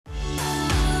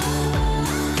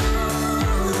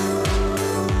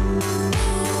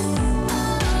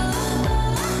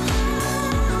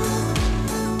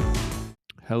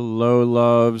Hello,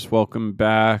 loves. Welcome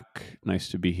back. Nice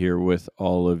to be here with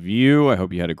all of you. I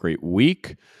hope you had a great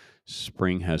week.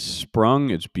 Spring has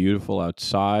sprung. It's beautiful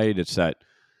outside. It's that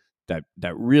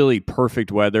really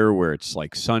perfect weather where it's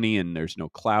like sunny and there's no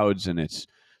clouds and it's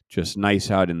just nice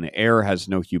out and the air has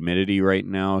no humidity right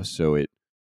now, so it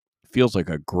feels like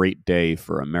a great day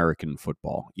for American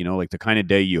football. You know, like the kind of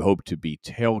day you hope to be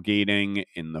tailgating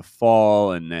in the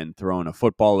fall and then throwing a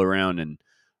football around and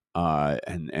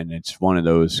it's one of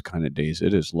those kind of days.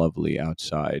 It is lovely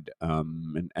outside,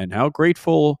 and how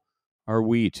grateful are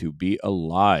we to be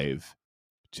alive,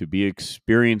 to be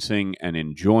experiencing and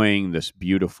enjoying this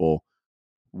beautiful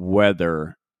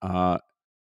weather.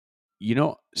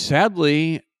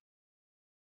 Sadly,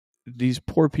 these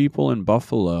poor people in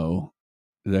Buffalo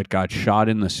that got shot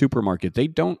in the supermarket, they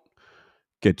don't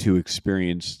get to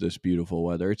experience this beautiful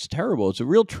weather. It's terrible. It's a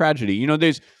real tragedy.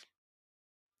 There's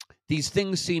these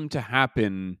things seem to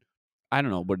happen. I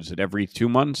don't know, what is it, every 2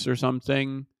 months or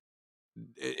something?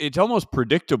 It's almost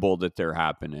predictable that they're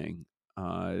happening.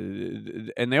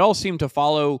 And they all seem to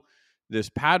follow this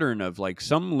pattern of like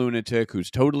some lunatic who's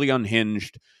totally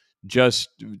unhinged. Just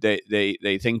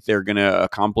they think they're going to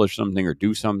accomplish something or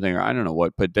do something, or I don't know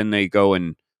what, but then they go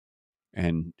and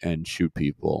shoot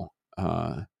people.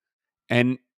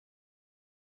 And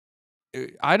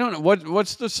I don't know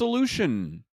what's the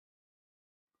solution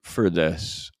for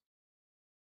this.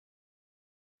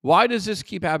 Why does this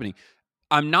keep happening?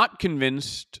 I'm not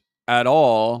convinced at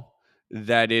all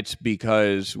that it's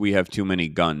because we have too many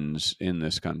guns in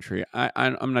this country.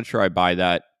 I'm not sure I buy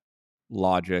that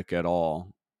logic at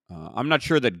all. I'm not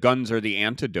sure that guns are the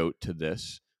antidote to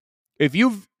this. If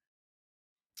you've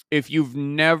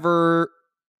never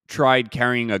tried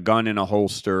carrying a gun in a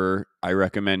holster, I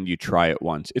recommend you try it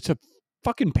once. It's a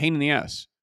fucking pain in the ass.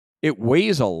 It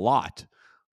weighs a lot.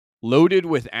 Loaded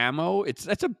with ammo,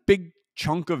 that's a big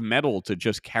chunk of metal to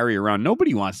just carry around.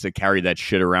 Nobody wants to carry that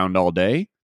shit around all day.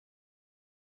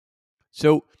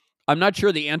 So I'm not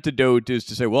sure the antidote is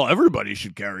to say, well, everybody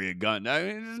should carry a gun.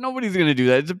 Nobody's going to do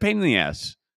that. It's a pain in the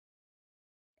ass.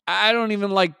 I don't even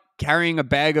like carrying a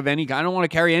bag of any kind. I don't want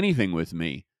to carry anything with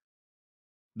me.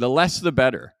 The less, the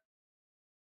better.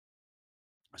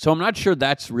 So I'm not sure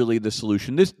that's really the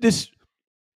solution. Look,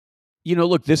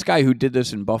 this guy who did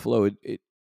this in Buffalo,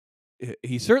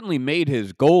 he certainly made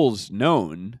his goals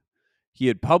known. He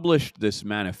had published this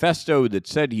manifesto that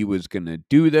said he was going to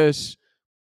do this.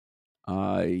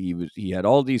 He had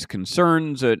all these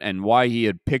concerns and why he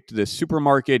had picked this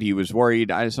supermarket. He was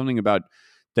worried something about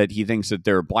that he thinks that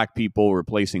there are black people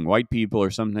replacing white people or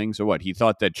something. So what? He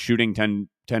thought that shooting 10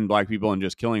 black people and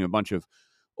just killing a bunch of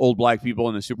old black people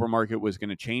in the supermarket was going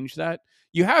to change that.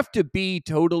 You have to be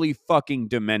totally fucking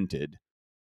demented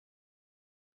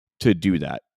to do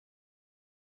that.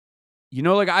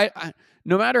 I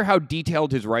no matter how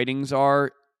detailed his writings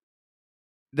are,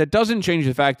 that doesn't change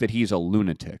the fact that he's a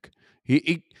lunatic.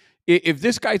 If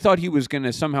this guy thought he was going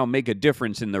to somehow make a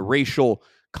difference in the racial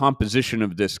composition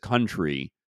of this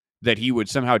country, that he would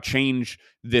somehow change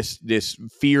this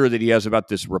fear that he has about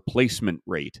this replacement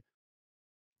rate,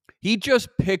 he just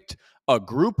picked a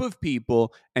group of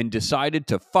people and decided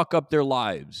to fuck up their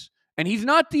lives. And he's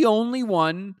not the only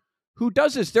one who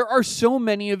does this. There are so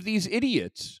many of these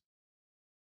idiots.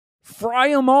 Fry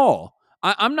them all.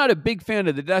 I'm not a big fan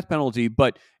of the death penalty,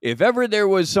 but if ever there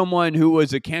was someone who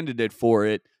was a candidate for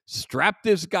it, strap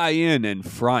this guy in and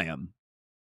fry him.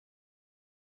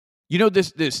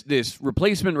 This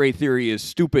replacement rate theory is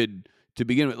stupid to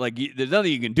begin with. Like, there's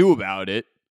nothing you can do about it.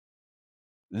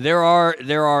 There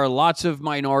are lots of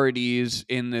minorities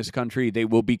in this country. They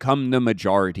will become the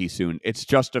majority soon. It's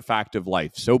just a fact of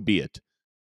life. So be it.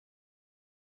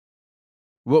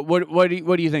 What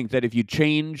do you think? That if you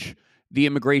change the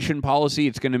immigration policy,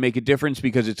 it's going to make a difference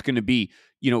because it's going to be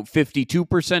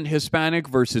 52% Hispanic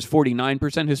versus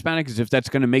 49% Hispanic? As if that's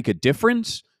going to make a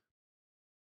difference?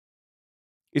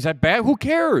 Is that bad? Who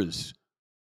cares?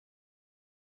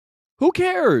 Who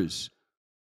cares?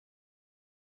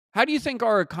 How do you think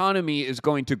our economy is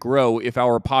going to grow if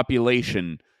our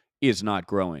population is not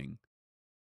growing?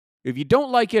 If you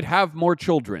don't like it, have more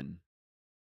children.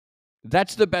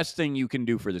 That's the best thing you can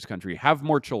do for this country. Have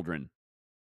more children.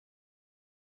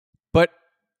 But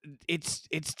it's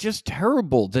just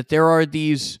terrible that there are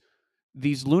these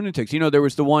lunatics. There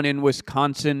was the one in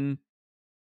Wisconsin,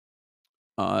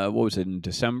 what was it, in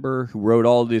December, who wrote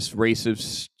all this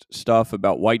racist stuff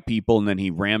about white people, and then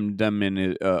he rammed them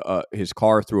in his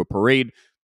car through a parade.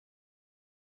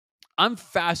 I'm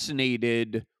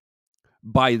fascinated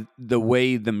by the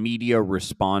way the media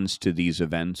responds to these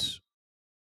events,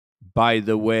 by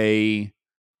the way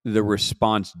the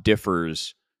response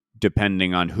differs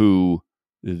depending on who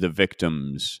the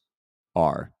victims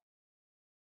are.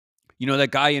 You know,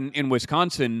 that guy in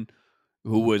Wisconsin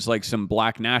who was like some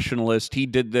black nationalist, he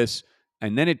did this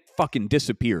and then it fucking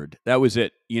disappeared. That was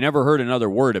it. You never heard another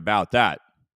word about that.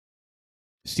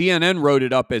 CNN wrote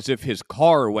it up as if his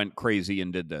car went crazy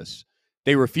and did this.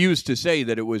 They refused to say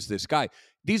that it was this guy.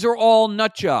 These are all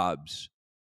nut jobs.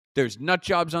 There's nut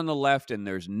jobs on the left and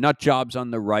there's nut jobs on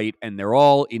the right, and they're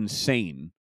all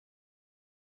insane.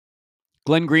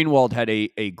 Glenn Greenwald had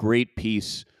a great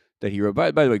piece that he wrote.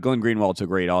 By the way, Glenn Greenwald's a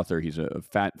great author. He's a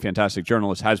fantastic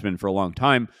journalist, has been for a long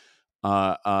time,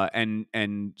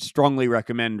 and strongly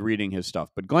recommend reading his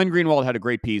stuff. But Glenn Greenwald had a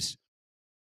great piece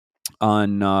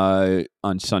on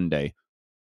Sunday,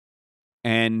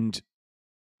 and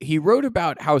he wrote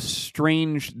about how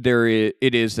strange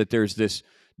it is that there's this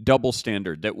double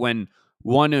standard, that when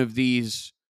one of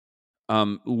these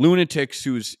lunatics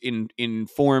who's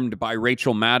informed by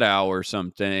Rachel Maddow or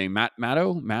something, who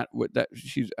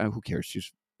cares?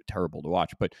 She's terrible to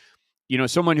watch, but you know,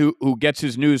 someone who gets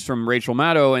his news from Rachel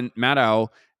Maddow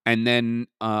and then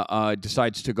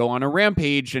decides to go on a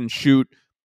rampage and shoot.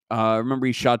 Remember,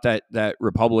 he shot that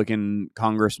Republican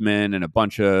congressman and a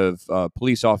bunch of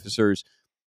police officers.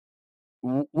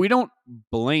 We don't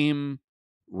blame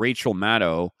Rachel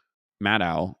Maddow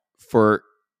for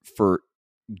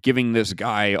giving this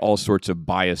guy all sorts of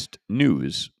biased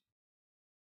news.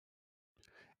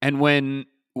 And when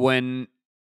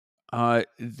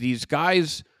these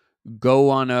guys go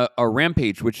on a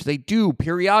rampage, which they do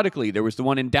periodically, there was the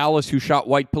one in Dallas who shot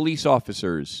white police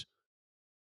officers.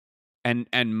 And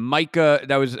Micah,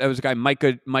 that was a guy,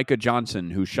 Micah Johnson,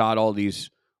 who shot all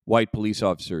these white police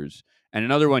officers. And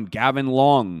another one, Gavin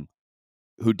Long,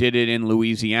 who did it in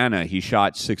Louisiana. He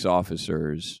shot 6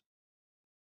 officers.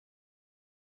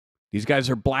 These guys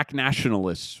are black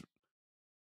nationalists,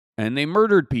 and they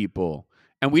murdered people.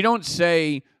 And we don't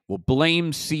say, well,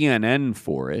 blame CNN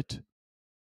for it.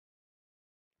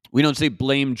 We don't say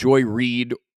blame Joy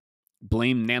Reid,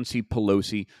 blame Nancy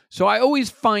Pelosi. So I always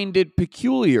find it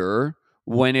peculiar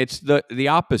when it's the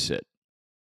opposite.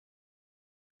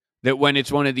 That when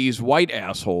it's one of these white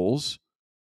assholes,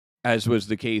 as was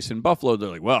the case in Buffalo, they're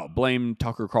like, well, blame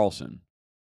Tucker Carlson.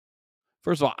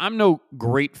 First of all, I'm no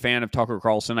great fan of Tucker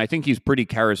Carlson. I think he's pretty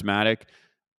charismatic.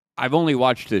 I've only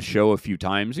watched this show a few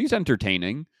times. He's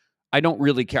entertaining. I don't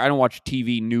really care. I don't watch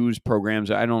TV news programs.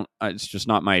 It's just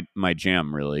not my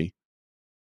jam, really.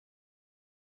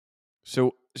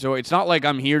 So it's not like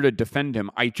I'm here to defend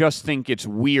him. I just think it's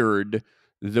weird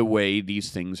the way these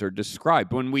things are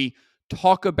described. When we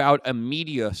talk about a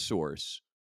media source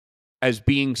as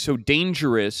being so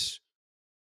dangerous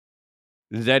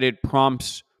that it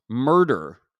prompts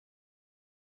murder,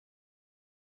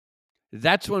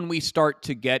 that's when we start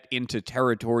to get into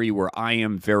territory where I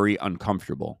am very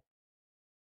uncomfortable.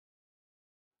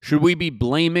 Should we be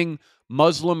blaming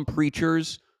Muslim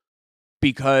preachers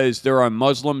because there are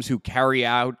Muslims who carry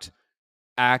out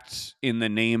acts in the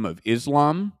name of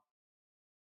Islam?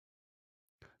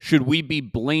 Should we be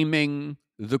blaming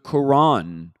the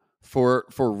Quran for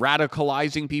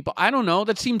radicalizing people? I don't know.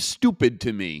 That seems stupid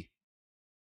to me.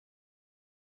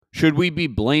 Should we be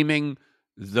blaming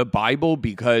the Bible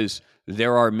because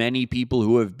there are many people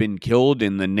who have been killed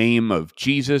in the name of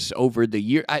Jesus over the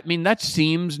years? I mean, that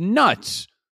seems nuts.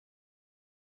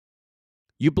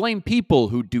 You blame people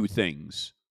who do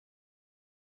things.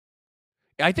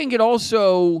 I think it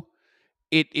also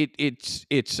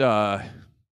it's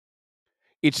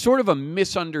sort of a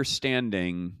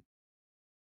misunderstanding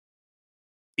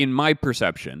in my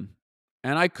perception,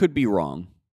 and I could be wrong,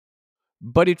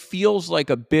 but it feels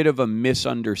like a bit of a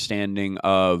misunderstanding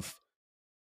of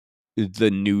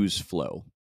the news flow.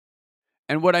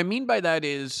 And what I mean by that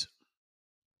is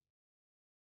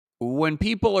when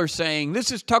people are saying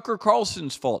this is Tucker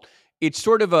Carlson's fault, it's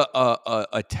sort of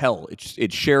a tell.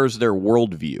 It shares their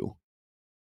worldview.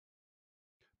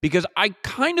 Because I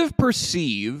kind of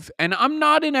perceive, and I'm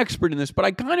not an expert in this, but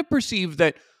I kind of perceive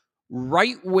that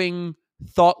right-wing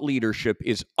thought leadership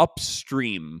is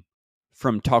upstream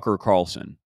from Tucker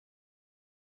Carlson.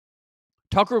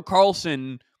 Tucker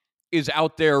Carlson is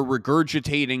out there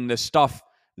regurgitating the stuff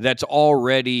that's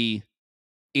already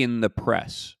in the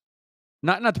press.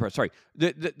 Not the press, sorry.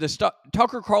 The stuff.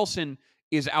 Tucker Carlson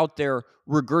is out there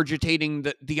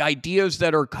regurgitating the ideas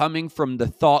that are coming from the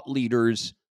thought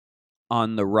leaders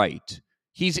on the right.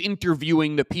 He's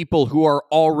interviewing the people who are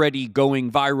already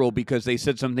going viral because they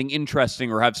said something interesting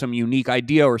or have some unique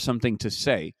idea or something to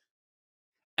say.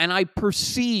 And I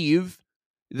perceive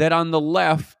that on the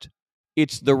left,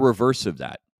 it's the reverse of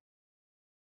that.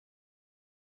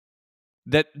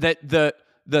 That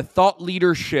the thought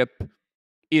leadership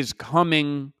is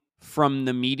coming from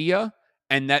the media,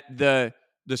 and that the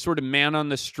sort of man on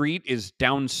the street is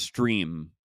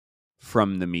downstream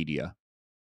from the media.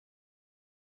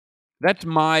 That's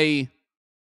my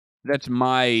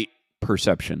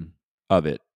perception of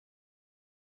it.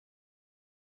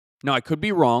 Now, I could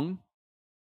be wrong,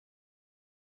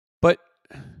 but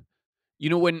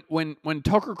when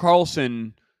Tucker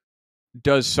Carlson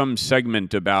does some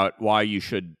segment about why you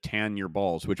should tan your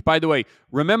balls, which, by the way,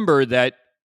 remember that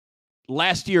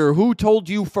last year, who told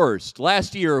you first?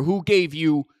 Last year, who gave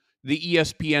you the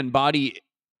ESPN body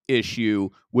issue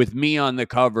with me on the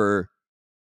cover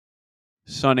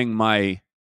sunning my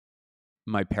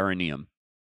perineum?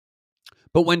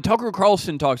 But when Tucker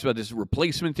Carlson talks about this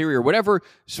replacement theory or whatever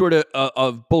sort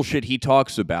of bullshit he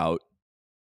talks about,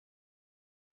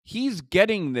 he's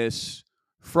getting this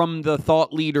from the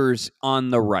thought leaders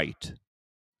on the right,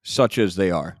 such as they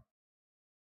are.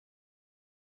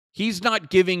 He's not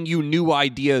giving you new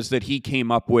ideas that he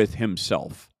came up with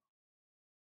himself.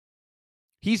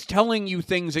 He's telling you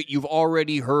things that you've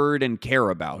already heard and care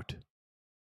about.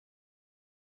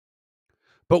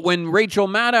 But when Rachel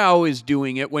Maddow is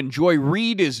doing it, when Joy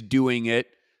Reid is doing it,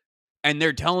 and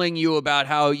they're telling you about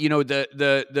how,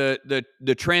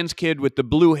 the trans kid with the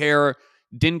blue hair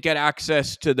didn't get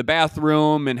access to the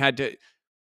bathroom and had to...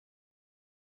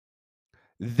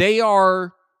 They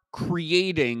are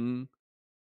creating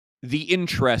the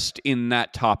interest in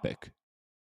that topic.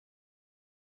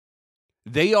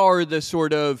 They are the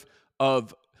sort of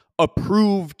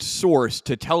approved source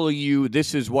to tell you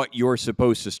this is what you're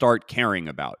supposed to start caring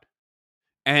about.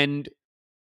 And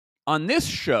on this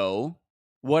show,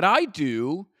 what I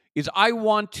do is I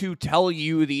want to tell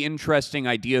you the interesting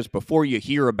ideas before you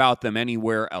hear about them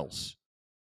anywhere else.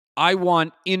 I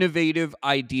want innovative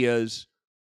ideas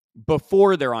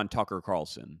before they're on Tucker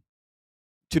Carlson,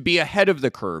 to be ahead of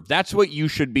the curve. That's what you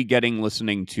should be getting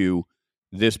listening to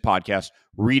this podcast,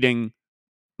 reading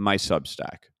my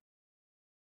Substack.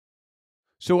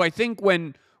 So I think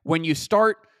when you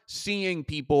start seeing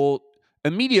people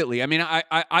immediately, I mean,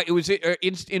 it was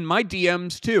in my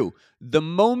DMs too. The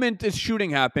moment this shooting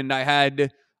happened, I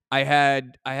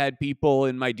had people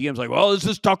in my DMs like, well, this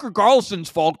is Tucker Carlson's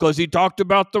fault because he talked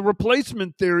about the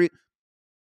replacement theory.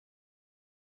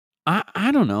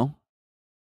 I don't know.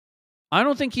 I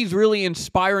don't think he's really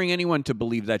inspiring anyone to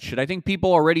believe that shit. I think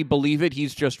people already believe it.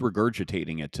 He's just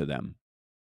regurgitating it to them.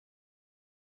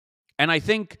 And I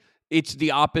think it's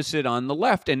the opposite on the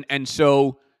left. And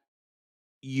so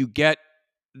you get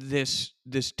this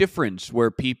difference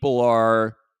where people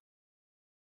are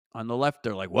on the left,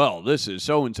 they're like, well, this is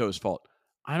so-and-so's fault.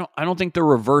 I don't think the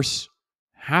reverse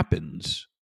happens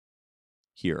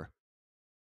here.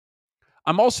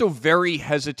 I'm also very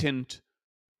hesitant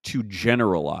to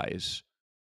generalize,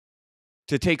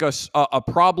 to take a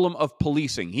problem of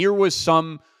policing. Here was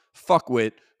some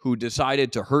fuckwit who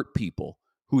decided to hurt people,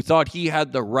 who thought he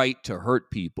had the right to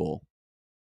hurt people,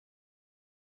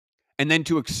 and then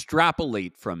to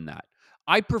extrapolate from that.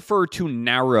 I prefer to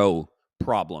narrow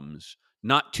problems,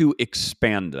 not to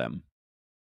expand them.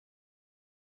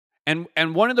 And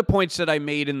one of the points that I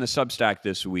made in the Substack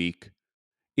this week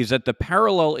is that the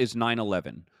parallel is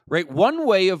 9/11. Right? One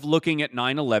way of looking at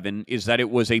 9/11 is that it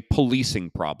was a policing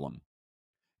problem,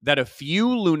 that a few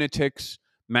lunatics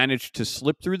managed to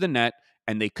slip through the net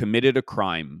and they committed a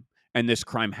crime. And this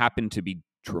crime happened to be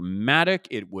dramatic.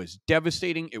 It was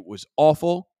devastating. It was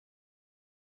awful.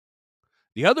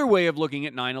 The other way of looking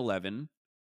at 9/11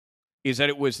 is that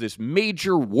it was this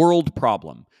major world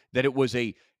problem, that it was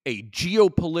a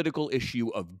geopolitical issue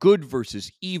of good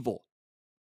versus evil,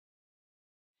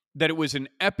 that it was an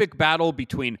epic battle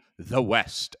between the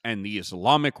West and the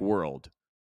Islamic world.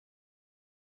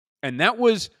 And that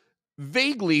was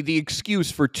vaguely the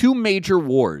excuse for two major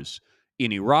wars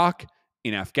in Iraq,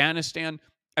 in Afghanistan.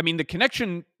 I mean, the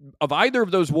connection of either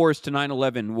of those wars to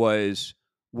 9/11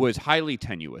 was highly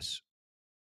tenuous.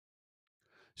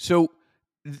 So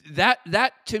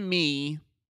that to me,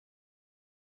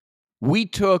 we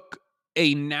took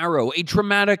a narrow, a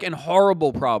traumatic and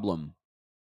horrible problem,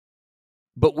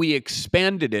 but we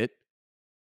expanded it.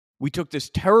 We took this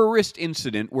terrorist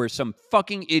incident where some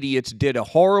fucking idiots did a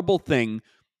horrible thing,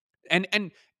 and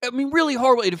I mean, really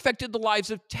horrible. It affected the lives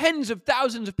of tens of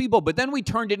thousands of people, but then we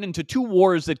turned it into two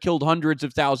wars that killed hundreds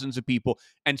of thousands of people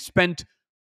and spent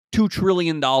 $2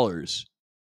 trillion.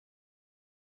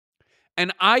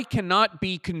 And I cannot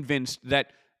be convinced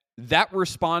that that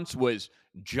response was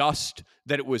just,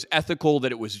 that it was ethical,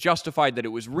 that it was justified, that it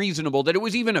was reasonable, that it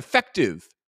was even effective.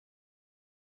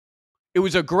 It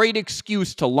was a great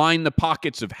excuse to line the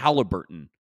pockets of Halliburton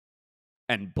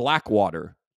and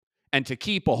Blackwater and to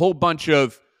keep a whole bunch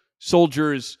of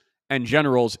soldiers and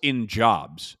generals in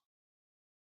jobs.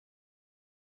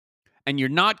 And you're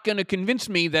not going to convince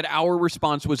me that our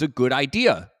response was a good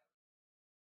idea.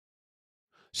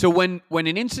 So when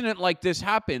an incident like this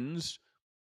happens,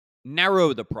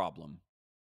 narrow the problem.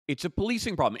 It's a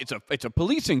policing problem. It's a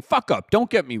policing fuck up. Don't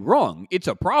get me wrong. It's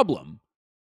a problem.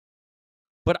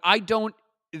 But I don't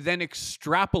then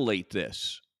extrapolate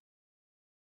this.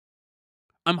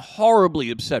 I'm horribly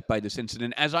upset by this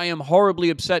incident, as I am horribly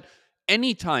upset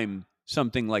anytime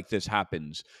something like this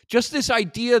happens. Just this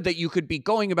idea that you could be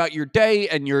going about your day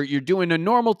and you're doing a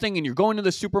normal thing and you're going to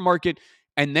the supermarket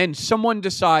and then someone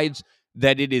decides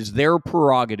that it is their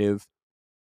prerogative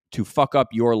to fuck up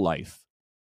your life.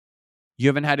 You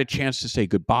haven't had a chance to say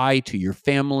goodbye to your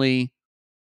family.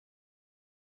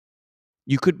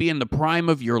 You could be in the prime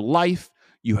of your life.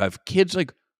 You have kids.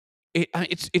 Like,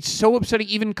 it's so upsetting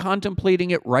even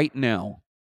contemplating it right now.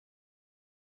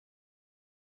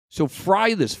 So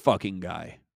fry this fucking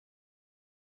guy.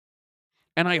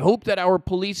 And I hope that our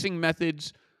policing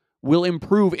methods will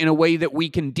improve in a way that we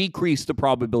can decrease the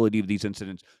probability of these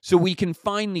incidents so we can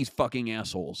find these fucking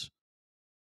assholes.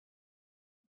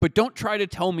 But don't try to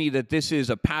tell me that this is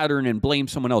a pattern and blame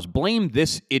someone else. Blame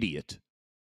this idiot.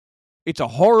 It's a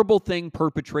horrible thing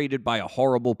perpetrated by a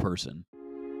horrible person.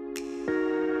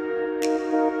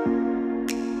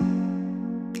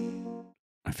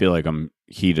 I feel like I'm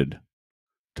heated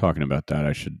talking about that.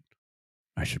 I should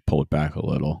pull it back a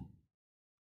little.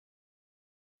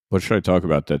 What should I talk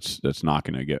about that's not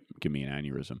going to give me an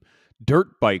aneurysm?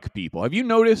 Dirt bike people. Have you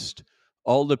noticed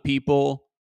all the people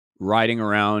riding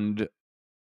around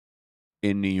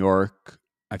in New York?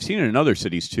 I've seen it in other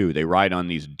cities too. They ride on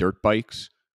these dirt bikes.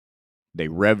 They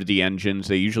rev the engines.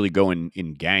 They usually go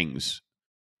in gangs.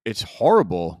 It's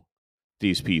horrible,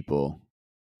 these people.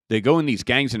 They go in these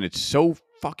gangs and it's so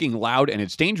fucking loud and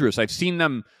it's dangerous. I've seen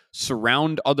them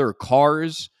surround other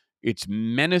cars. It's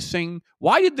menacing.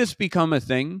 Why did this become a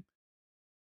thing?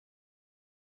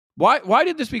 Why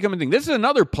did this become a thing? This is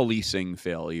another policing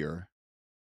failure.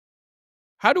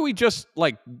 How do we just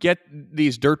like get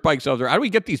these dirt bikes out there? How do we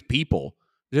get these people?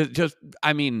 Just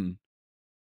I mean,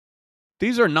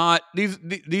 these are not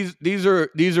these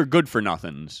are good for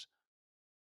nothings.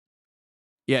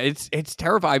 Yeah, it's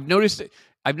terrifying. I've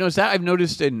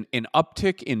noticed an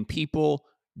uptick in people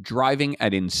driving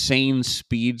at insane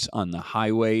speeds on the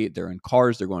highway. They're in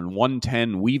cars, they're going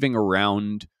 110, weaving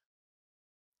around.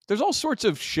 There's all sorts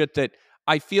of shit that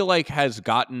I feel like has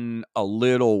gotten a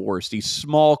little worse. These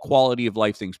small quality of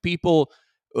life things. People,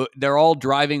 they're all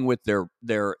driving with their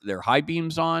high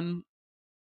beams on.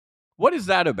 What is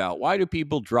that about? Why do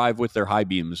people drive with their high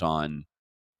beams on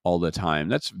all the time?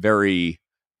 That's very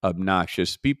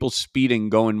obnoxious. People speeding,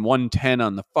 going 110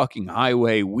 on the fucking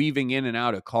highway, weaving in and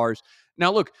out of cars.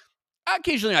 Now, look,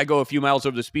 occasionally I go a few miles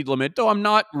over the speed limit, though I'm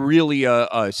not really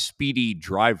a speedy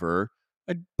driver.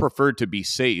 I'd prefer to be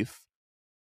safe.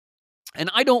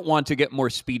 And I don't want to get more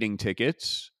speeding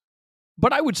tickets,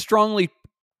 but I would strongly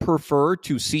prefer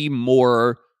to see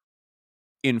more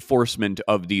enforcement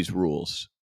of these rules.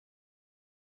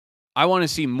 I want to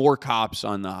see more cops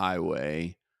on the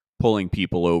highway pulling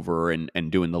people over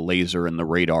and doing the laser and the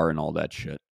radar and all that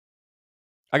shit.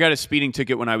 I got a speeding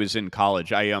ticket when I was in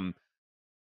college. I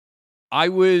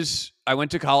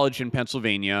went to college in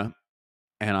Pennsylvania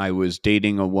and I was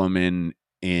dating a woman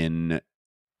in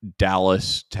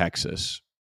Dallas, Texas.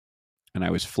 And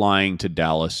I was flying to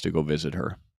Dallas to go visit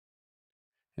her.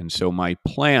 And so my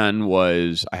plan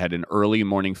was I had an early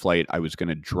morning flight. I was going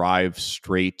to drive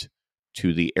straight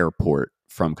to the airport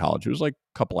from college. It was like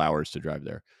a couple hours to drive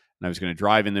there. And I was going to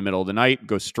drive in the middle of the night,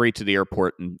 go straight to the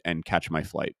airport and catch my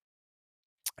flight.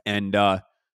 And I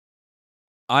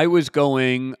was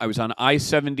on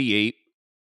I-78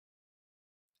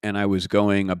 and I was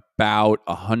going about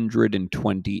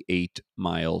 128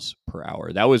 miles per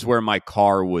hour. That was where my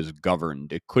car was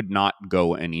governed. It could not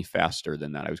go any faster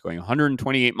than that. I was going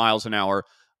 128 miles an hour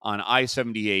on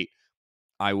I-78.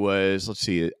 I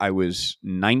was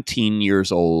 19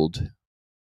 years old.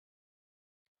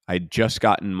 I'd just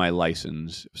gotten my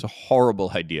license. It was a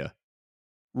horrible idea.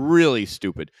 Really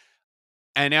stupid.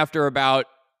 And after about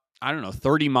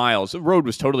 30 miles. The road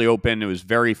was totally open. It was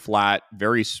very flat,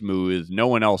 very smooth, no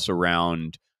one else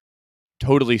around,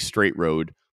 totally straight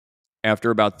road. After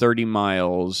about 30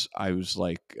 miles, I was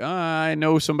like, I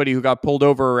know somebody who got pulled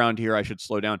over around here. I should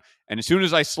slow down. And as soon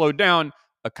as I slowed down,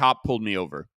 a cop pulled me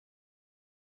over.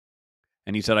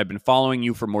 And he said, I've been following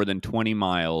you for more than 20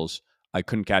 miles. I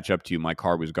couldn't catch up to you. My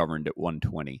car was governed at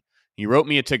 120. He wrote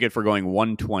me a ticket for going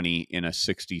 120 in a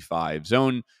 65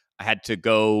 zone. I had to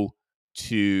go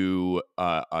to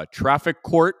a traffic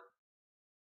court.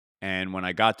 And when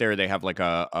I got there, they have like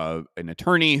an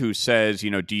attorney who says,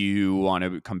 do you want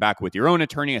to come back with your own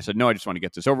attorney? I said, no, I just want to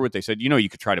get this over with. They said, you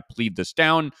could try to plead this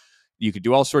down. You could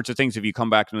do all sorts of things if you come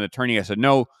back to an attorney. I said,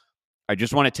 no, I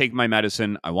just want to take my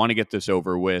medicine. I want to get this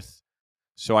over with.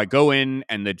 So I go in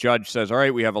and the judge says, all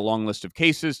right, we have a long list of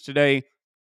cases today.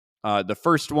 The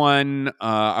first one,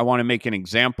 I want to make an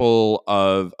example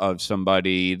of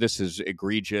somebody. This is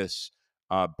egregious.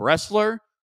 Bressler.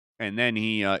 And then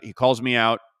he calls me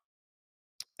out.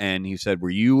 And he said,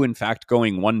 were you, in fact,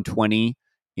 going 120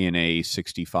 in a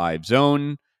 65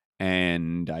 zone?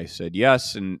 And I said,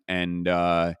 yes.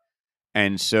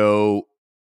 And so,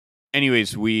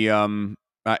 anyways, we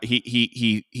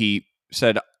he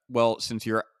said, well, since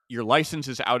your license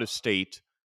is out of state,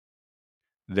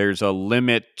 there's a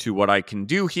limit to what I can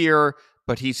do here.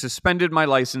 But he suspended my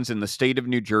license in the state of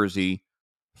New Jersey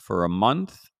for a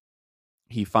month.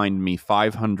 He fined me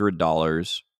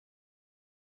 $500.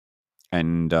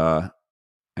 And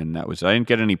that was, I didn't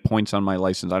get any points on my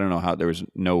license. I don't know how, there was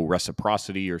no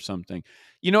reciprocity or something.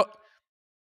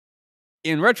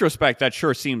 In retrospect, that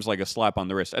sure seems like a slap on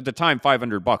the wrist. At the time,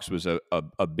 $500 was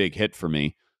a big hit for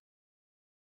me.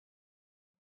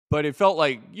 But it felt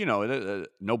like,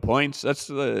 no points.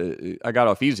 I got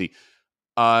off easy.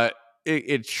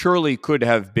 It surely could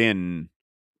have been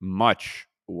much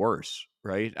worse,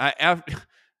 right? I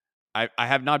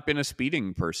have not been a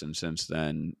speeding person since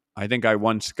then. I think I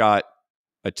once got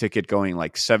a ticket going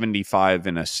like 75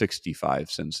 and a 65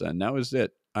 since then. That was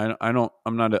it. I'm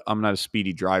not a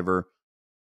speedy driver.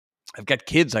 I've got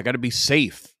kids. I got to be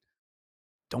safe.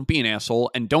 Don't be an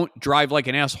asshole, and don't drive like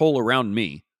an asshole around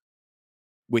me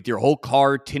with your whole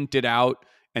car tinted out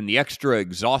and the extra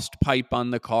exhaust pipe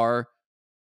on the car.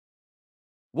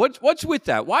 What's with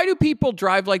that? Why do people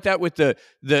drive like that with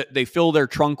they fill their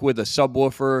trunk with a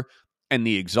subwoofer and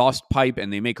the exhaust pipe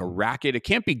and they make a racket? It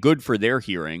can't be good for their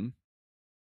hearing.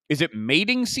 Is it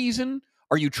mating season?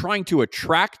 Are you trying to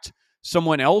attract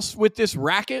someone else with this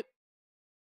racket?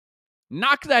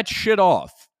 Knock that shit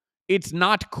off. It's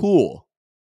not cool.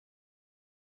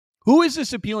 Who is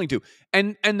this appealing to?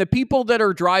 And the people that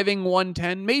are driving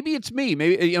 110, maybe it's me.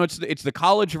 Maybe it's the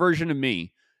college version of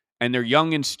me, and they're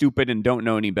young and stupid and don't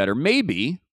know any better.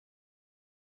 Maybe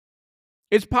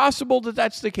it's possible that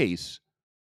that's the case.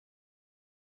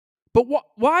 But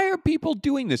why are people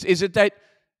doing this? Is it that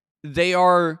they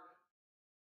are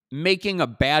making a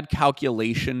bad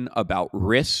calculation about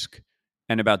risk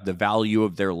and about the value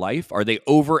of their life? Are they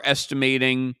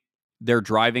overestimating their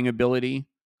driving ability?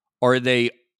 Are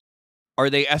they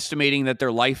estimating that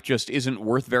their life just isn't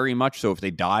worth very much, so if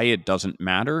they die, it doesn't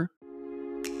matter?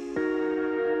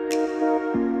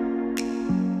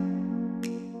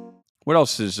 What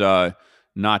else is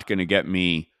not going to get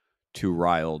me too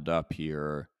riled up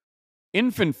here?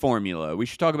 Infant formula. We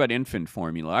should talk about infant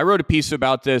formula. I wrote a piece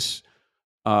about this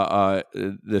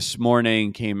this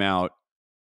morning, came out.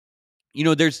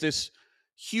 There's this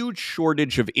huge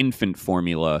shortage of infant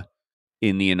formula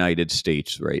in the United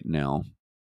States right now.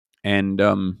 And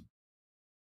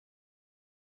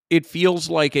it feels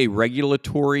like a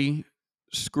regulatory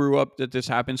screw up that this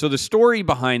happened. So the story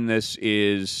behind this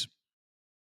is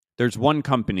there's one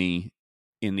company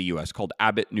in the U.S. called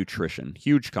Abbott Nutrition,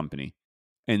 huge company.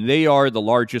 And they are the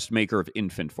largest maker of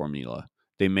infant formula.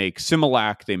 They make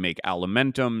Similac, they make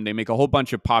Alimentum, they make a whole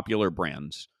bunch of popular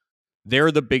brands.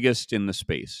 They're the biggest in the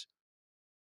space.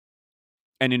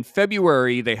 And in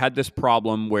February, they had this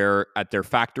problem where at their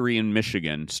factory in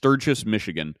Michigan, Sturgis,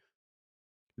 Michigan,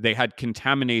 they had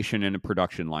contamination in a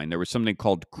production line. There was something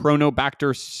called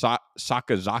Chronobacter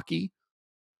sakazaki,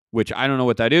 which I don't know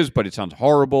what that is, but it sounds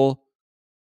horrible.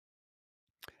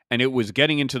 And it was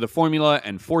getting into the formula,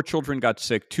 and 4 children got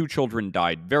sick, 2 children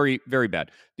died. Very, very bad.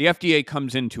 The FDA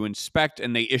comes in to inspect,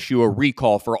 and they issue a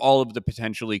recall for all of the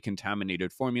potentially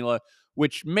contaminated formula,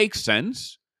 which makes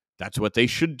sense. That's what they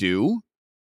should do.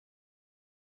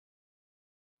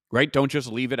 Right? Don't just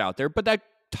leave it out there. But that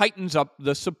tightens up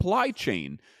the supply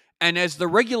chain. And as the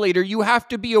regulator, you have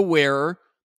to be aware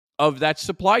of that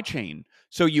supply chain.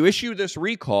 So you issue this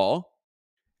recall,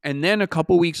 and then a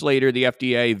couple weeks later, the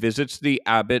FDA visits the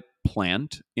Abbott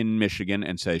plant in Michigan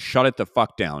and says, shut it the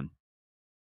fuck down.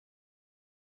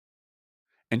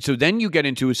 And so then you get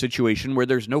into a situation where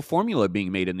there's no formula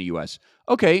being made in the U.S.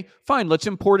 Okay, fine, let's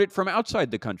import it from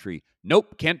outside the country.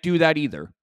 Nope, can't do that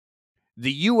either.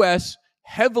 The U.S.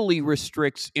 heavily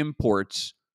restricts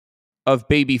imports of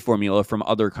baby formula from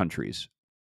other countries.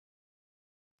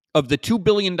 Of the $2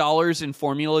 billion in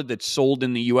formula that's sold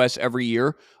in the U.S. every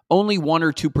year, only 1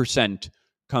 or 2%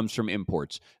 comes from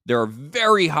imports. There are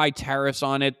very high tariffs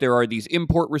on it. There are these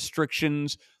import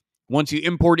restrictions. Once you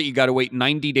import it, you got to wait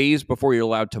 90 days before you're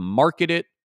allowed to market it.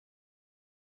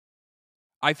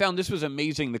 I found this was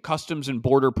amazing. The Customs and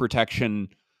Border Protection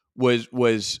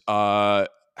has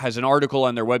an article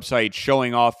on their website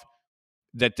showing off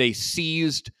that they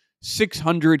seized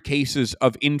 600 cases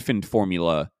of infant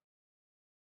formula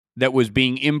that was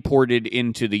being imported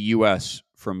into the U.S.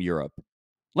 from Europe.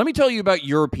 Let me tell you about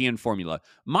European formula.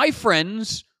 My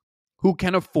friends who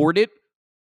can afford it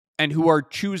and who are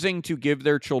choosing to give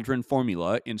their children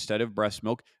formula instead of breast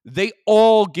milk, they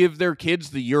all give their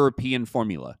kids the European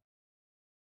formula.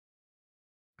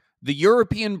 The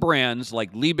European brands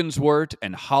like Lebenswert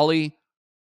and Holly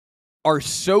are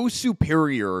so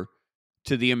superior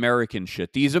to the American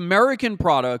shit. These American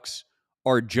products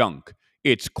are junk.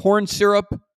 It's corn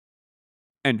syrup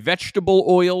and vegetable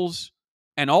oils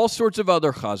and all sorts of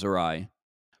other chazarai.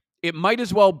 It might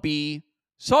as well be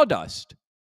sawdust.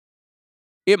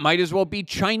 It might as well be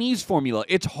Chinese formula.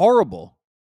 It's horrible.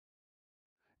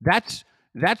 That's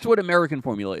what American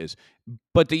formula is.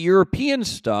 But the European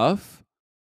stuff,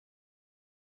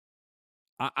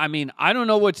 I mean, I don't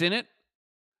know what's in it.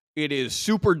 It is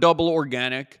super double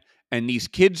organic, and these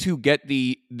kids who get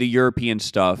the European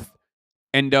stuff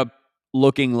end up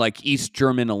looking like East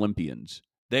German Olympians.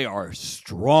 They are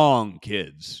strong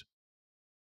kids.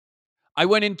 I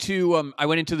went into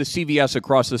the CVS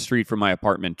across the street from my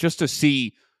apartment just to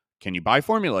see, can you buy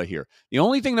formula here? The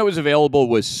only thing that was available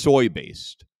was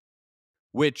soy-based,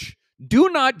 which, do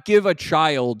not give a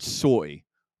child soy.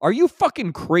 Are you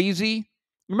fucking crazy?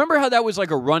 Remember how that was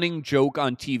like a running joke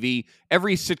on TV?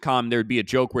 Every sitcom, there'd be a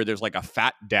joke where there's like a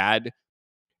fat dad,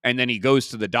 and then he goes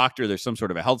to the doctor. There's some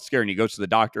sort of a health scare, and he goes to the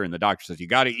doctor, and the doctor says, you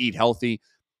got to eat healthy.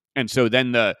 And so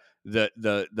then the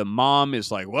mom is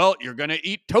like, well, you're going to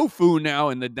eat tofu now.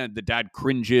 And the dad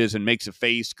cringes and makes a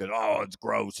face because, oh, it's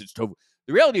gross. It's tofu.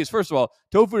 The reality is, first of all,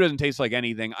 tofu doesn't taste like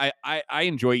anything. I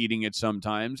enjoy eating it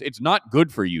sometimes. It's not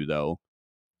good for you, though.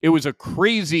 It was a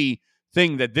crazy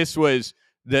thing that this was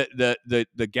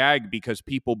the gag because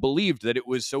people believed that it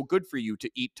was so good for you to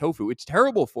eat tofu. It's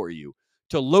terrible for you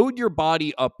to load your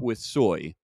body up with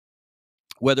soy,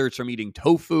 whether it's from eating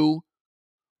tofu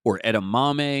or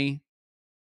edamame.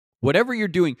 Whatever you're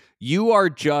doing, you are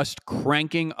just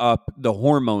cranking up the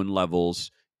hormone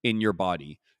levels in your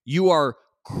body. You are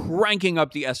cranking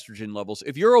up the estrogen levels.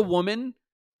 If you're a woman,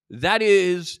 that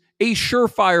is a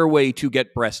surefire way to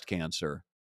get breast cancer.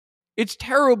 It's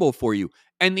terrible for you.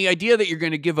 And the idea that you're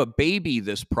going to give a baby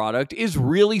this product is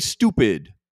really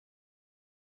stupid.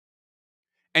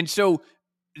 And so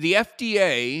the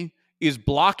FDA is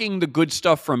blocking the good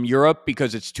stuff from Europe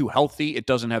because it's too healthy. It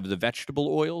doesn't have the vegetable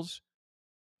oils.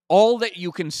 All that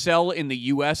you can sell in the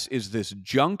U.S. is this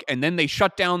junk, and then they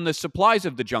shut down the supplies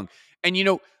of the junk. And, you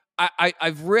know,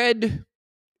 I've read,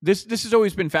 this has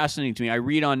always been fascinating to me. I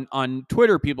read on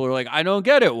Twitter, people are like, I don't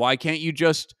get it. Why can't you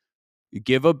just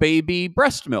give a baby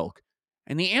breast milk?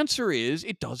 And the answer is,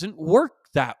 it doesn't work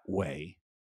that way.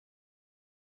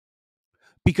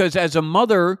 Because as a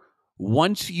mother,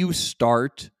 once you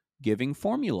start giving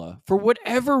formula, for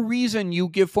whatever reason you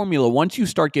give formula, once you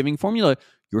start giving formula,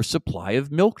 your supply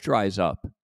of milk dries up.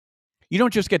 You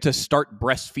don't just get to start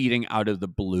breastfeeding out of the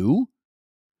blue.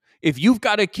 If you've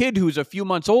got a kid who's a few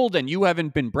months old and you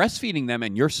haven't been breastfeeding them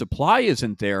and your supply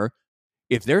isn't there,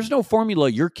 if there's no formula,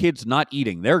 your kid's not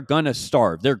eating. They're going to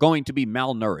starve. They're going to be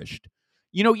malnourished.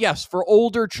 You know, yes, for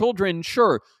older children,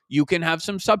 sure, you can have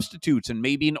some substitutes, and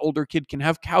maybe an older kid can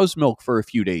have cow's milk for a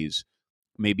few days.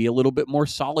 Maybe a little bit more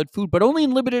solid food, but only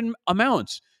in limited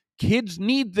amounts. Kids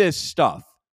need this stuff.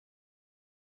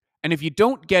 And if you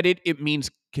don't get it, it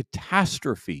means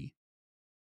catastrophe.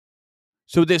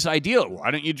 So this idea,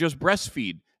 why don't you just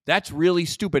breastfeed? That's really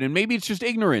stupid. And maybe it's just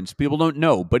ignorance. People don't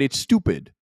know, but it's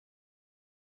stupid.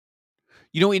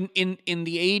 You know, in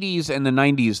the 80s and the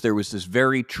 90s, there was this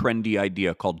very trendy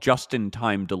idea called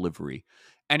just-in-time delivery.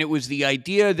 And it was the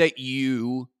idea that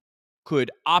you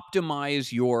could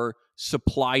optimize your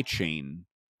supply chain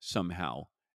somehow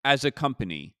as a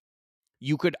company.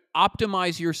 You could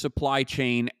optimize your supply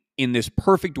chain in this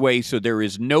perfect way so there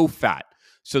is no fat.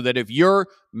 So that if you're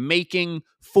making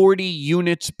 40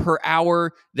 units per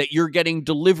hour, that you're getting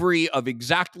delivery of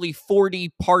exactly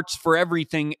 40 parts for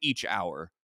everything each hour.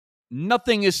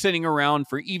 Nothing is sitting around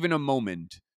for even a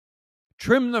moment.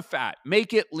 Trim the fat,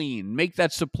 make it lean, make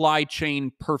that supply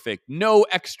chain perfect. No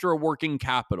extra working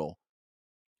capital.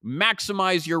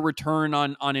 Maximize your return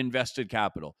on invested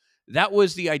capital. That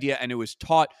was the idea, and it was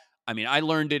taught. I mean, I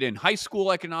learned it in high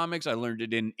school economics. I learned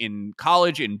it in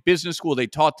college, in business school. They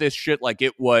taught this shit like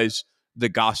it was the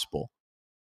gospel.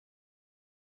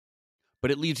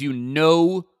 but it leaves you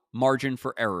no margin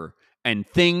for error. And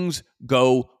things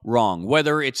go wrong,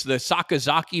 whether it's the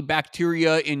Sakazaki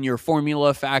bacteria in your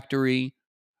formula factory,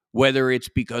 whether it's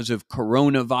because of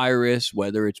coronavirus,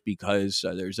 whether it's because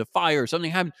there's a fire or something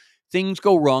happened. Things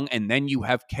go wrong, and then you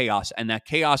have chaos, and that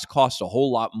chaos costs a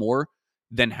whole lot more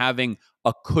than having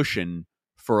a cushion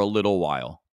for a little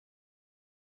while.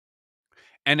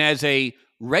 And as a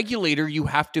regulator, you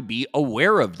have to be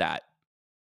aware of that.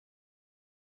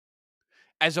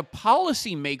 As a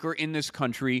policymaker in this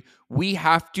country, we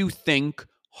have to think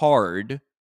hard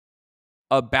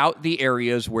about the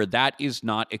areas where that is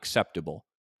not acceptable.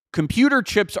 Computer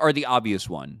chips are the obvious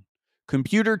one.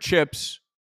 Computer chips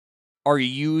are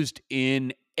used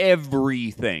in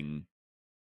everything,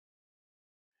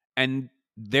 and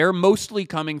they're mostly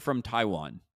coming from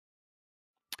Taiwan.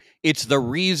 It's the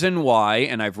reason why,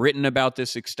 and I've written about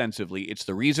this extensively, it's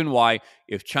the reason why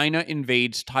if China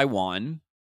invades Taiwan,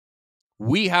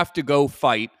 we have to go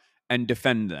fight and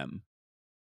defend them.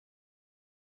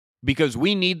 Because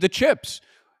we need the chips.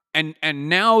 And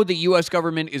now the US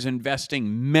government is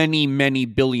investing many, many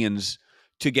billions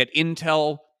to get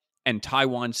Intel and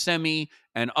Taiwan Semi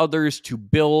and others to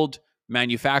build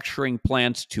manufacturing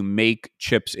plants to make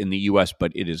chips in the US,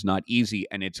 but it is not easy,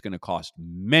 and it's going to cost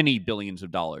many billions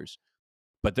of dollars.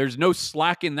 But there's no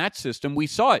slack in that system. We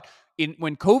saw it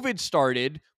when COVID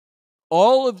started.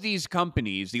 All of these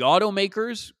companies, the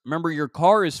automakers, remember your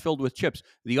car is filled with chips.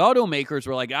 The automakers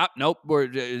were like, nope,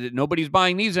 nobody's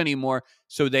buying these anymore.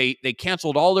 So they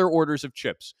canceled all their orders of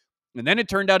chips. And then it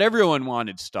turned out everyone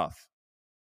wanted stuff.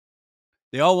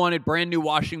 They all wanted brand new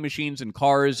washing machines and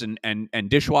cars and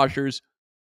dishwashers.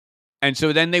 And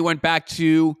so then they went back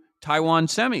to Taiwan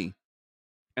Semi.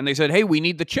 And they said, hey, we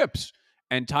need the chips.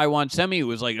 And Taiwan Semi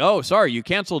was like, oh, sorry, you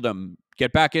canceled them.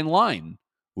 Get back in line.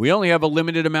 We only have a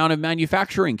limited amount of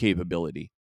manufacturing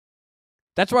capability.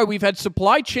 That's why we've had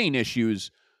supply chain issues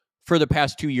for the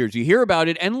past 2 years. You hear about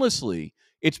it endlessly.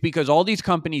 It's because all these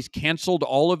companies canceled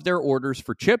all of their orders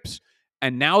for chips,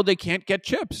 and now they can't get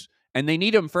chips, and they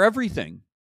need them for everything.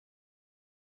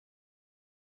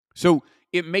 So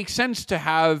it makes sense to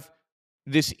have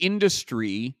this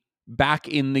industry back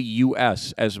in the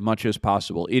U.S. as much as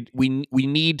possible. It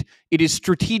is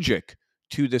strategic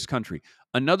to this country.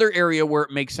 Another area where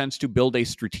it makes sense to build a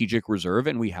strategic reserve,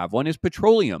 and we have one, is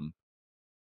petroleum.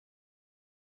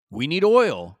 We need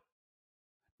oil.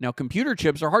 Now, computer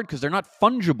chips are hard because they're not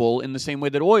fungible in the same way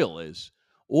that oil is.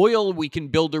 Oil, we can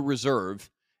build a reserve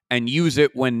and use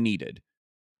it when needed.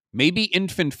 Maybe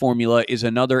infant formula is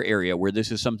another area where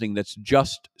this is something that's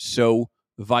just so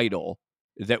vital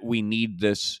that we need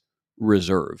this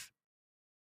reserve.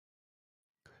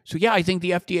 So yeah, I think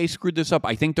the FDA screwed this up.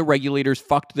 I think the regulators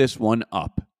fucked this one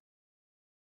up.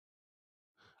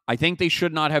 I think they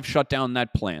should not have shut down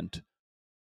that plant.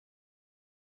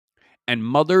 And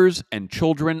mothers and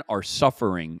children are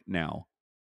suffering now.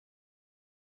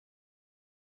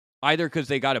 Either because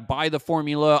they got to buy the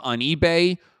formula on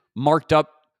eBay, marked up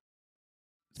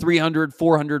 300,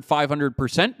 400,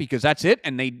 500% because that's it.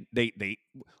 And they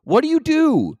what do you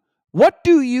do? What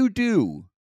do you do?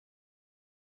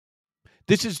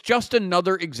 This is just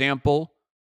another example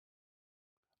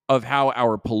of how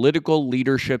our political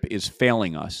leadership is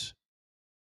failing us.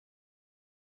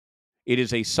 It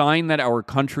is a sign that our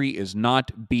country is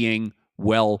not being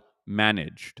well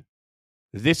managed.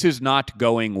 This is not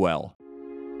going well.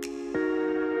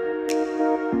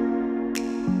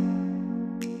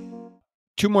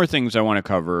 Two more things I want to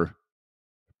cover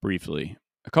briefly.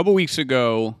 A couple weeks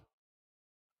ago,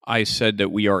 I said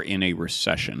that we are in a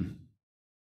recession.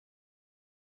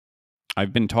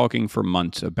 I've been talking for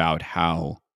months about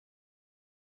how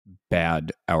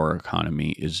bad our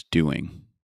economy is doing.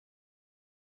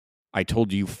 I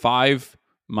told you 5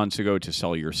 months ago to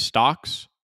sell your stocks.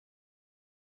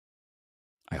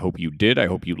 I hope you did. I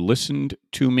hope you listened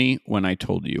to me when I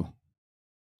told you.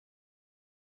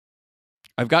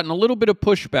 I've gotten a little bit of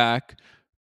pushback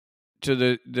to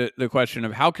the question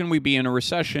of how can we be in a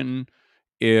recession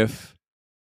if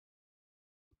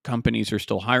companies are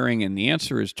still hiring? And the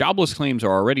answer is jobless claims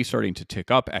are already starting to tick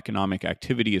up. Economic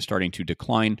activity is starting to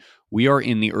decline. We are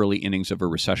in the early innings of a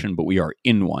recession, but we are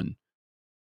in one.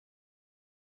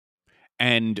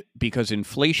 And because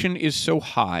inflation is so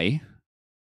high,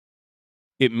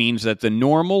 it means that the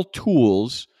normal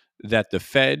tools that the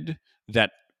Fed,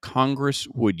 that Congress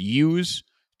would use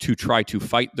to try to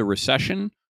fight the recession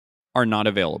are not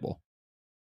available.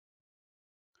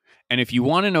 And if you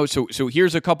want to know, so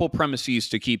here's a couple premises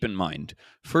to keep in mind.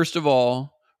 First of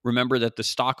all, remember that the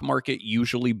stock market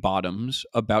usually bottoms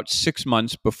about 6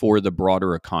 months before the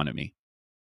broader economy.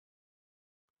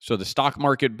 So the stock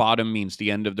market bottom means the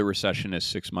end of the recession is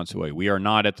 6 months away. We are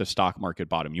not at the stock market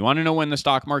bottom. You want to know when the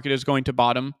stock market is going to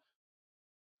bottom?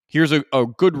 Here's a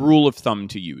good rule of thumb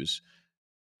to use.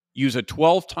 Use a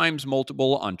 12 times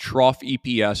multiple on trough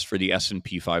EPS for the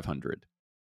S&P 500.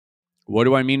 What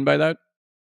do I mean by that?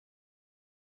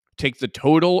 Take the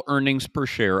total earnings per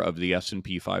share of the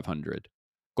S&P 500.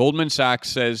 Goldman Sachs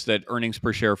says that earnings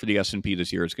per share for the S&P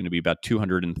this year is going to be about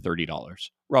 $230,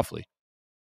 roughly.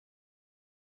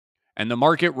 And the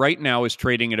market right now is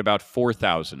trading at about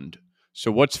 4,000. So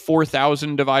what's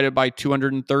 4,000 divided by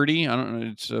 230? I don't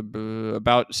know. It's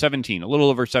about 17, a little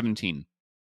over 17.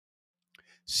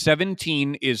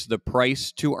 17 is the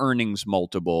price to earnings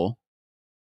multiple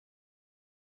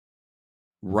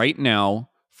right now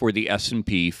for the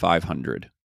S&P 500.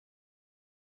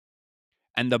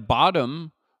 And the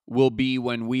bottom will be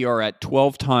when we are at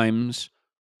 12 times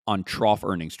on trough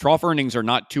earnings. Trough earnings are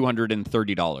not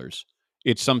 $230.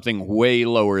 It's something way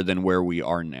lower than where we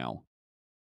are now.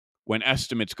 When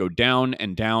estimates go down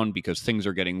and down because things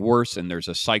are getting worse and there's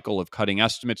a cycle of cutting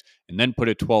estimates, and then put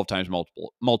a 12 times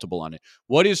multiple on it.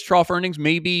 What is trough earnings?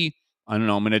 Maybe, I don't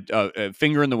know, I'm going to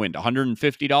finger in the wind,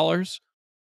 $150?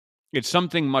 It's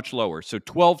something much lower. So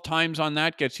 12 times on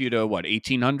that gets you to what,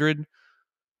 1,800,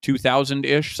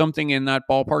 2,000-ish, something in that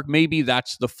ballpark. Maybe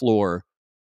that's the floor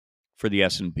for the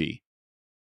S&P.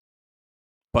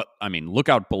 But, I mean, look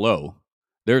out below.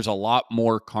 There's a lot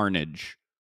more carnage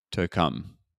to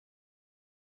come.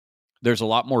 There's a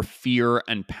lot more fear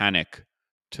and panic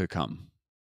to come.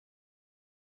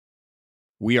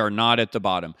 We are not at the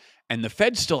bottom. And the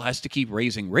Fed still has to keep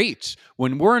raising rates.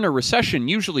 When we're in a recession,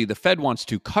 usually the Fed wants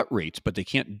to cut rates, but they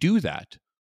can't do that.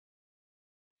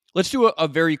 Let's do a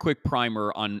very quick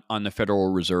primer on the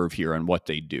Federal Reserve here and what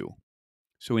they do.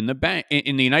 So in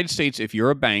the United States, if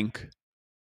you're a bank,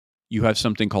 you have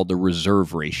something called the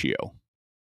reserve ratio.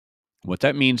 What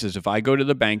that means is if I go to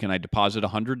the bank and I deposit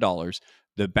 $100,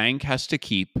 the bank has to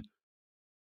keep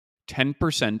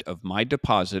 10% of my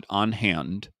deposit on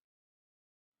hand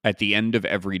at the end of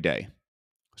every day.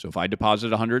 So if I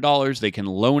deposit $100, they can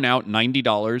loan out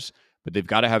 $90, but they've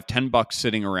got to have $10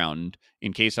 sitting around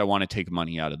in case I want to take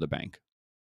money out of the bank.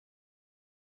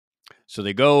 So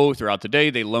they go throughout the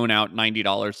day, they loan out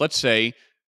 $90. Let's say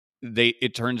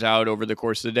it turns out over the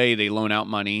course of the day, they loan out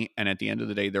money, and at the end of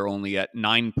the day, they're only at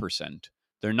 9%.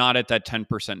 They're not at that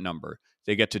 10% number.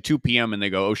 They get to 2 p.m. and they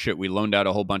go, oh shit, we loaned out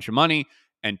a whole bunch of money,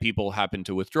 and people happen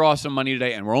to withdraw some money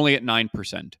today, and we're only at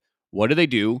 9%. What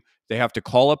do? They have to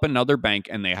call up another bank,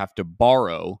 and they have to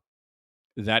borrow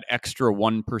that extra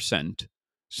 1%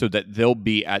 so that they'll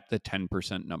be at the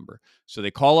 10% number. So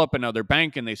they call up another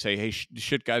bank and they say, hey,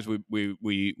 shit, guys,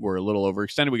 we were a little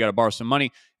overextended. We got to borrow some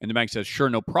money. And the bank says, sure,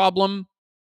 no problem.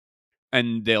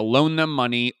 And they'll loan them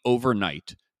money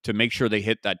overnight to make sure they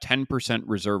hit that 10%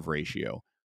 reserve ratio.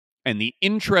 And the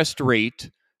interest rate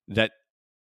that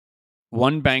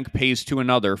one bank pays to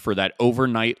another for that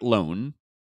overnight loan,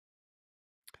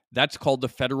 that's called the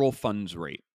federal funds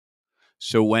rate.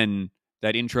 So when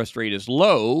that interest rate is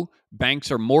low, banks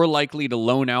are more likely to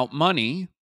loan out money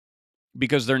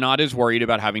because they're not as worried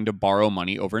about having to borrow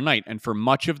money overnight. And for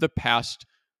much of the past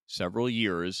several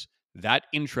years, that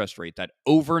interest rate, that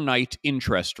overnight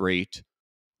interest rate,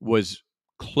 was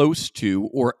close to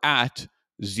or at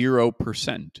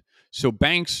 0%. So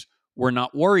banks were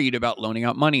not worried about loaning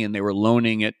out money, and they were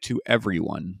loaning it to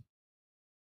everyone.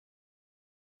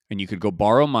 And you could go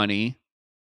borrow money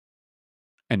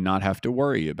and not have to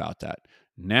worry about that.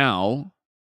 Now,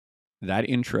 that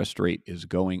interest rate is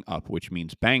going up, which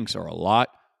means banks are a lot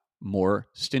more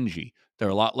stingy. They're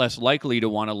a lot less likely to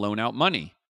want to loan out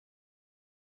money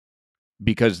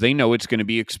because they know it's going to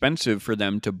be expensive for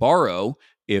them to borrow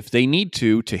if they need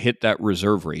to hit that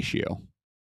reserve ratio.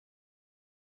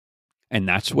 And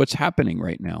that's what's happening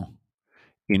right now.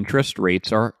 Interest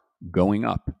rates are going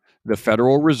up. The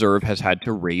Federal Reserve has had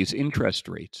to raise interest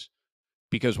rates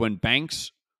because when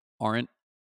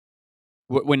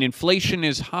inflation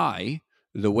is high,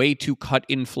 the way to cut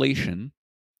inflation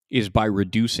is by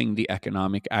reducing the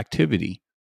economic activity.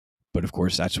 But of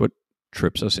course, that's what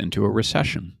trips us into a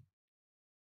recession.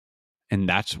 And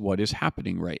that's what is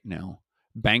happening right now.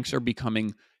 Banks are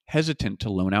becoming hesitant to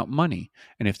loan out money.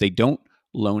 And if they don't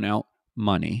loan out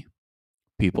money,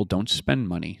 people don't spend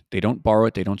money. They don't borrow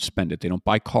it. They don't spend it. They don't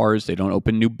buy cars. They don't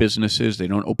open new businesses. They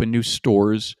don't open new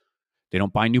stores. They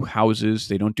don't buy new houses.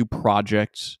 They don't do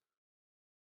projects.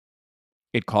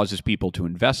 It causes people to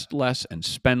invest less and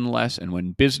spend less. And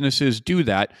when businesses do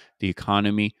that, the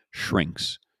economy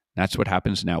shrinks. That's what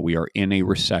happens now. We are in a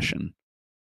recession.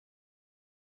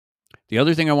 The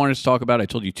other thing I wanted to talk about, I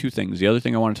told you two things. The other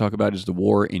thing I want to talk about is the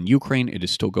war in Ukraine. It is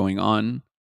still going on.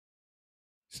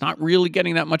 It's not really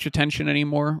getting that much attention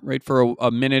anymore, right? For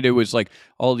a minute, it was like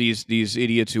all these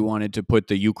idiots who wanted to put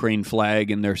the Ukraine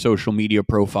flag in their social media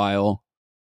profile.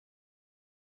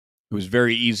 It was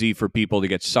very easy for people to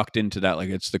get sucked into that. Like,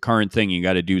 it's the current thing. You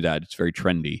got to do that. It's very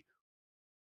trendy.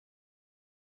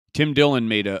 Tim Dillon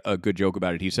made a good joke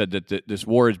about it. He said that this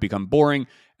war has become boring,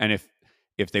 and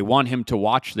if they want him to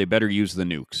watch, they better use the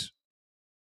nukes.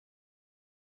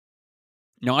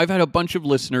 Now, I've had a bunch of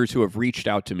listeners who have reached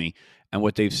out to me, and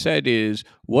what they've said is,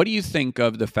 what do you think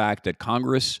of the fact that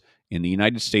Congress in the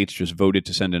United States just voted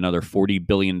to send another $40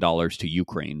 billion to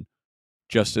Ukraine,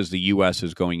 just as the U.S.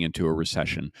 is going into a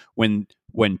recession, when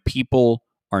people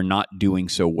are not doing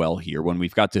so well here, when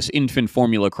we've got this infant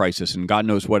formula crisis and God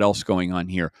knows what else going on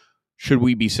here? Should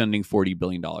we be sending $40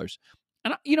 billion?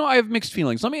 And, I have mixed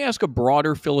feelings. Let me ask a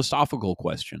broader philosophical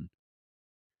question.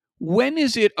 When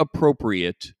is it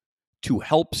appropriate to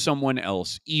help someone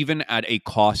else, even at a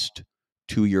cost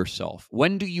to yourself?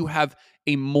 When do you have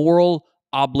a moral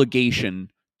obligation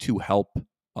to help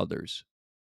others?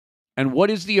 And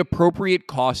what is the appropriate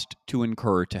cost to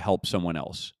incur to help someone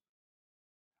else?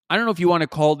 I don't know if you want to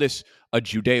call this a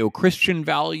Judeo-Christian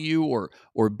value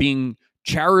or being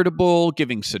charitable,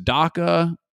 giving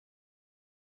tzedakah,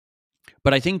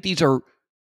 but I think these are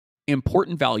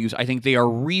important values. I think they are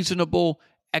reasonable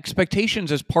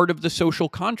expectations as part of the social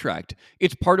contract.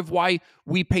 It's part of why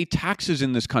we pay taxes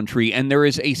in this country, and there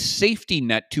is a safety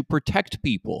net to protect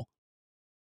people.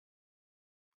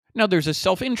 Now, there's a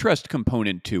self-interest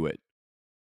component to it.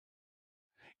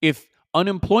 If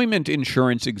unemployment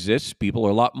insurance exists, people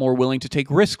are a lot more willing to take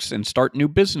risks and start new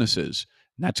businesses.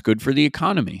 And that's good for the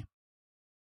economy.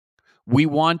 We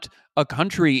want a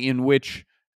country in which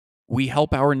we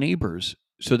help our neighbors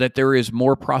so that there is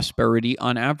more prosperity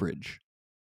on average.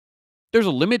 There's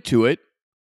a limit to it,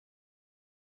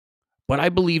 but I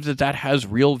believe that has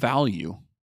real value.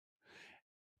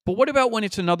 But what about when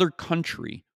it's another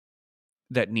country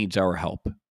that needs our help?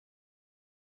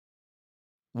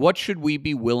 What should we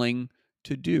be willing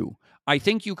to do? I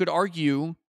think you could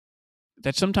argue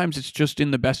that sometimes it's just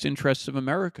in the best interests of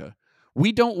America.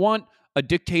 We don't want a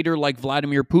dictator like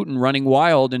Vladimir Putin running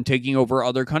wild and taking over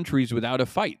other countries without a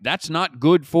fight. That's not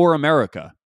good for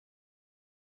America.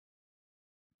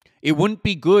 It wouldn't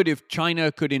be good if China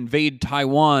could invade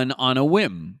Taiwan on a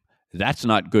whim. That's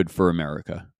not good for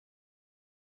America.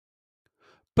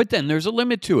 But then there's a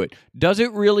limit to it. Does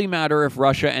it really matter if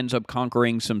Russia ends up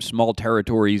conquering some small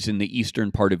territories in the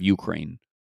eastern part of Ukraine?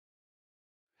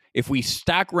 If we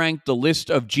stack rank the list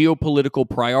of geopolitical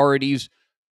priorities,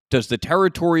 does the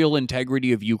territorial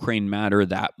integrity of Ukraine matter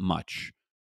that much?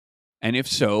 And if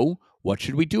so, what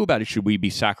should we do about it? Should we be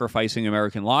sacrificing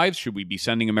American lives? Should we be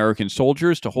sending American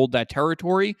soldiers to hold that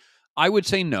territory? I would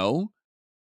say no.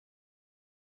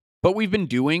 But we've been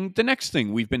doing the next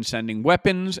thing. We've been sending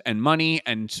weapons and money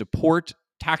and support,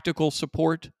 tactical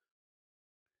support.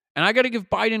 And I got to give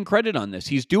Biden credit on this.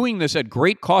 He's doing this at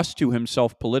great cost to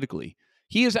himself politically.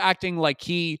 He is acting like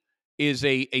he is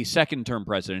a second-term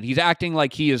president. He's acting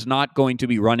like he is not going to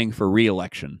be running for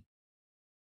re-election.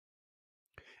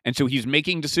 And so he's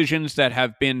making decisions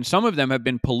that some of them have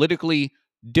been politically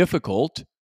difficult,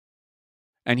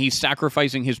 and he's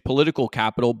sacrificing his political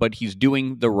capital, but he's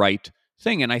doing the right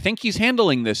thing. And I think he's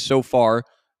handling this so far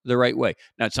the right way.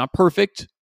 Now, it's not perfect.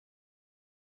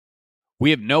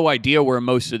 We have no idea where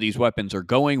most of these weapons are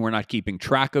going. We're not keeping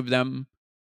track of them.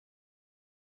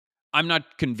 I'm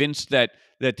not convinced that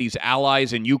these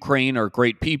allies in Ukraine are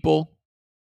great people.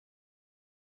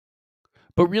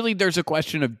 But really, there's a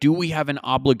question of, do we have an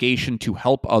obligation to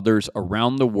help others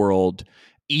around the world,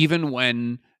 even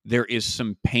when there is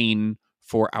some pain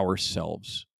for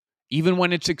ourselves? Even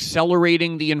when it's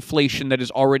accelerating the inflation that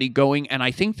is already going? And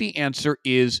I think the answer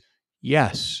is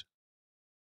yes.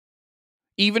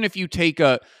 Even if you take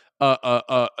the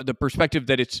perspective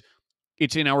that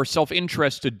it's in our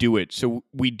self-interest to do it, so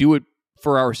we do it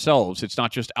for ourselves. It's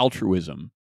not just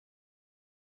altruism.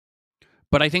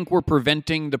 But I think we're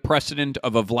preventing the precedent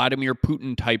of a Vladimir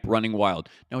Putin type running wild.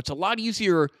 Now, it's a lot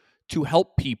easier to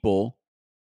help people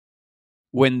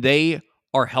when they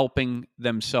are helping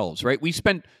themselves, right? We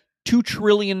spent $2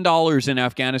 trillion in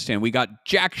Afghanistan. We got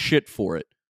jack shit for it.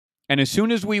 And as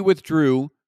soon as we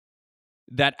withdrew,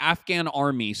 that Afghan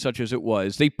army, such as it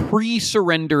was, they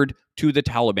pre-surrendered to the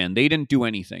Taliban. They didn't do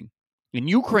anything. In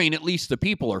Ukraine, at least the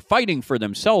people are fighting for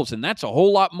themselves, and that's a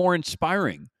whole lot more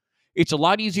inspiring. It's a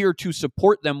lot easier to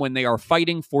support them when they are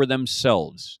fighting for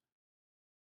themselves.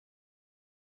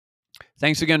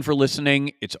 Thanks again for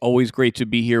listening. It's always great to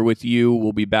be here with you.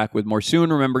 We'll be back with more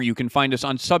soon. Remember, you can find us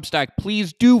on Substack.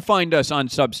 Please do find us on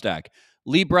Substack.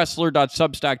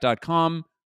 LeeBressler.substack.com.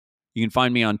 You can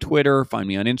find me on Twitter, find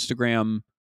me on Instagram.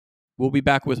 We'll be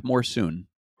back with more soon.